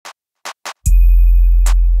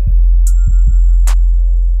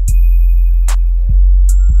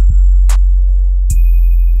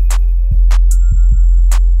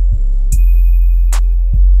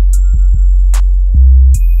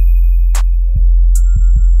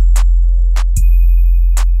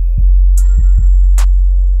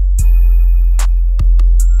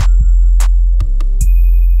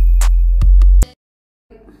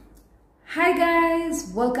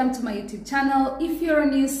welcome to my YouTube channel. If you're a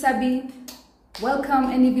new subby, welcome,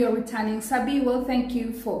 and if you're returning subby, well, thank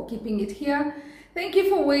you for keeping it here. Thank you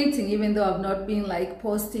for waiting, even though I've not been like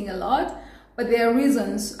posting a lot, but there are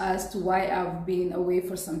reasons as to why I've been away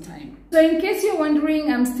for some time. So in case you're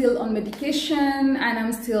wondering, I'm still on medication and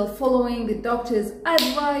I'm still following the doctor's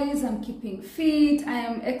advice. I'm keeping fit, I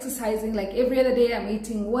am exercising like every other day, I'm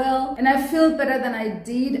eating well, and I feel better than I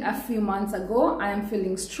did a few months ago. I am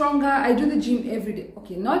feeling stronger. I do the gym every day.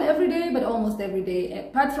 Okay, not every day, but almost every day,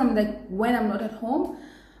 apart from like when I'm not at home.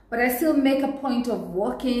 But I still make a point of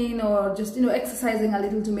walking or just, exercising a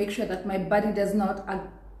little to make sure that my body does not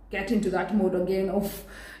get into that mode again of,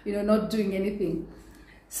 not doing anything.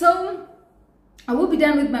 So I will be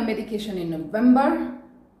done with my medication in November,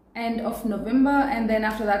 end of November, and then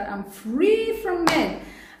after that I'm free from med.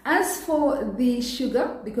 As for the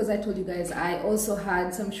sugar, because I told you guys I also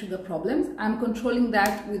had some sugar problems, I'm controlling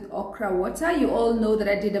that with okra water. You all know that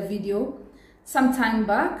I did a video some time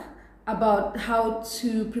back about how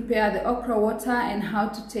to prepare the okra water and how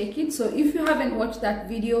to take it. So if you haven't watched that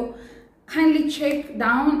video, kindly check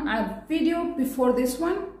down a video before this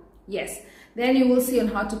one. Yes, then you will see on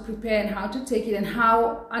how to prepare and how to take it and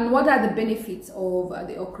what are the benefits of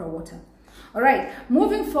the okra water. All right,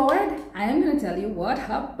 moving forward, I am going to tell you what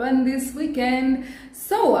happened this weekend.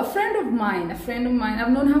 So a friend of mine,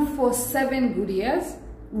 I've known her for 7 good years.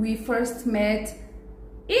 We first met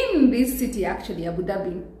in this city, actually, Abu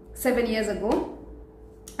Dhabi, 7 years ago,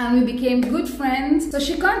 and we became good friends. So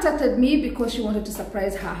she contacted me because she wanted to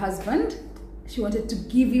surprise her husband. She wanted to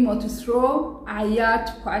give him or to throw a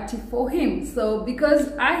yacht party for him. So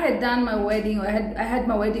because I had done my wedding, or I had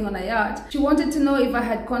my wedding on a yacht, she wanted to know if I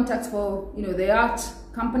had contacts for the yacht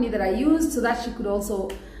company that I used, so that she could also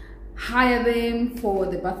hire them for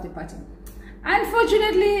the birthday party.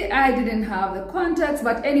 Unfortunately, I didn't have the contacts,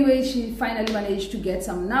 but anyway, she finally managed to get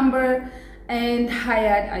some number and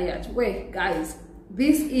hired a yacht. Wait, guys,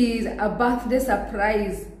 this is a birthday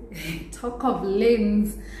surprise. Talk of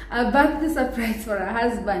lanes, a birthday surprise for her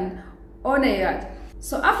husband on a yacht.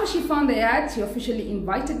 So after she found the yacht, she officially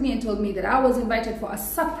invited me and told me that I was invited for a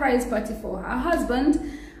surprise party for her husband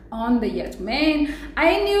on the yacht. Man,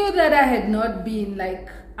 I knew that I had not been like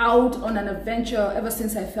out on an adventure ever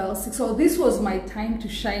since I fell sick, so this was my time to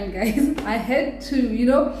shine, guys. I had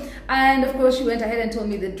to, and of course she went ahead and told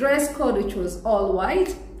me the dress code, which was all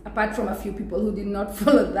white, apart from a few people who did not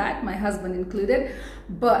follow that, my husband included,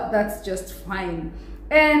 but that's just fine.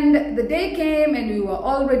 And the day came and we were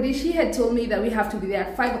all ready. She had told me that we have to be there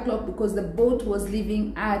at 5 o'clock because the boat was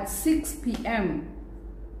leaving at 6 p.m.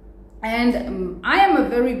 and I am a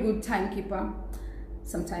very good timekeeper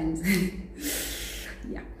sometimes.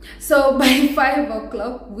 Yeah, so by 5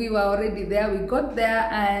 o'clock we were already there. We got there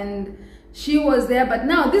and she was there, but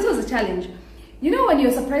now this was a challenge. When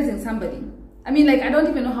you're surprising somebody, I mean, like, I don't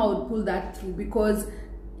even know how I would pull that through, because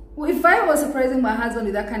if I was surprising my husband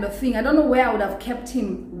with that kind of thing, I don't know where I would have kept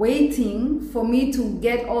him waiting for me to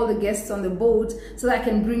get all the guests on the boat so that I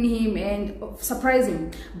can bring him and surprise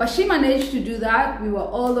him. But she managed to do that. We were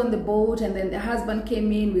all on the boat, and then the husband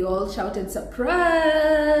came in. We all shouted, "Surprise!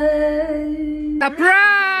 Surprise!"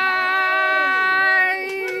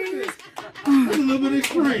 A little bit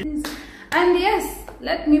extreme. And yes,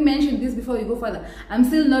 let me mention this before we go further. I'm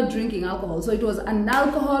still not drinking alcohol, so it was an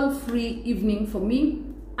alcohol-free evening for me,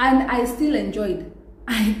 and I still enjoyed.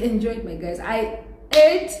 I enjoyed, my guys. I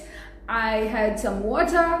ate, I had some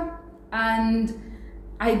water, and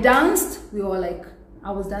I danced.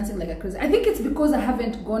 I was dancing like a crazy. I think it's because I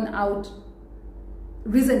haven't gone out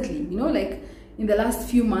recently, like in the last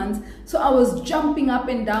few months. So I was jumping up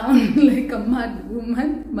and down like a mad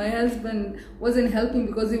woman. My husband wasn't helping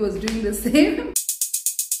because he was doing the same.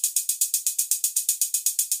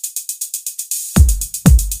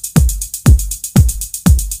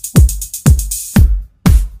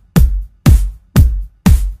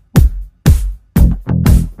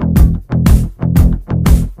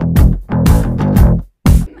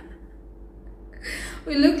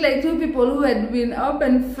 We looked like two people who had been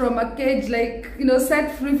opened from a cage,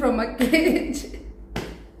 set free from a cage.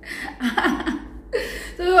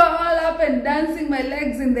 So we were all up and dancing, my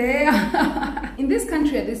legs in the air. In this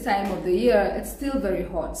country at this time of the year, it's still very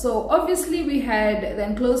hot. So obviously we had the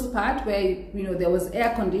enclosed part where, there was air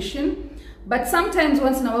condition. But sometimes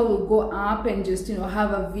once in a while we'll go up and just,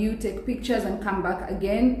 have a view, take pictures and come back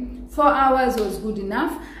again. 4 hours was good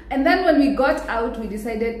enough. And then when we got out, we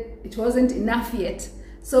decided it wasn't enough yet.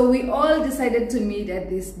 So we all decided to meet at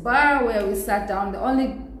this bar where we sat down. The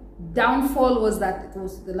only downfall was that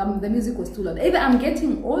the music was too loud. Either I'm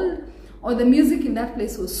getting old or the music in that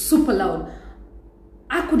place was super loud.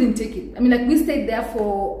 I couldn't take it. I mean, like, we stayed there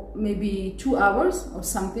for maybe 2 hours or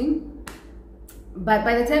something. But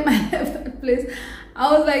by the time I left that place,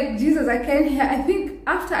 I was like, Jesus, I can't hear. I think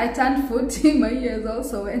after I turned 14, my ears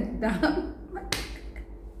also went down.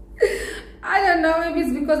 I don't know, maybe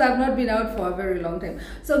it's because I've not been out for a very long time.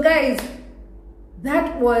 So guys,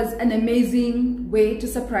 that was an amazing way to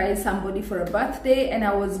surprise somebody for a birthday, and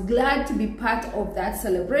I was glad to be part of that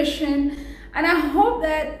celebration. And I hope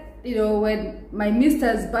that, you know, when my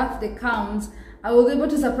Mr's birthday comes, I was able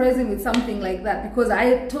to surprise him with something like that, because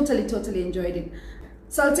I totally enjoyed it.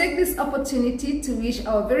 So I'll take this opportunity to wish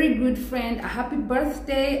our very good friend a happy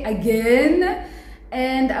birthday again.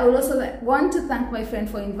 And I would also want to thank my friend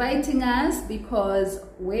for inviting us, because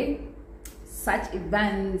such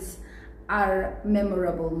events are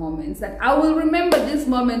memorable moments that I will remember. These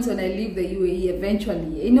moments when I leave the UAE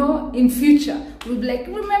eventually, you know, in future. We'll be like,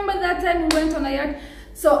 remember that time we went on a yacht?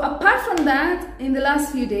 So apart from that, in the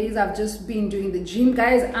last few days, I've just been doing the gym.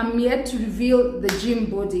 Guys, I'm yet to reveal the gym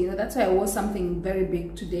body. You know, that's why I wore something very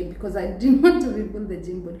big today, because I didn't want to reveal the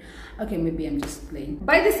gym body. Okay, maybe I'm just playing.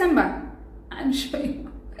 By December, I'm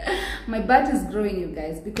showing my butt is growing, you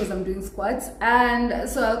guys, because I'm doing squats. And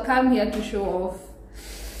so I'll come here to show off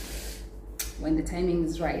when the timing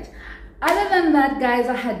is right. Other than that, guys,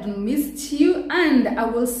 I had missed you, and I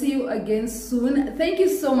will see you again soon. Thank you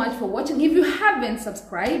so much for watching. If you haven't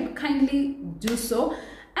subscribed, kindly do so.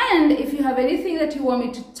 And if you have anything that you want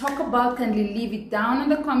me to talk about, kindly leave it down in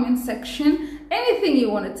the comment section. Anything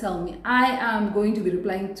you want to tell me, I am going to be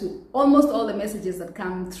replying to almost all the messages that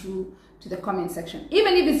come through to the comment section,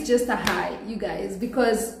 even if it's just a hi, you guys,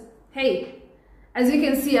 because hey, as you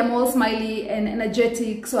can see, I'm all smiley and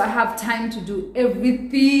energetic, so I have time to do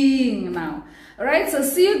everything now. All right, so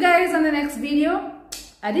see you guys on the next video.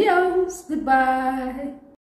 Adios, goodbye.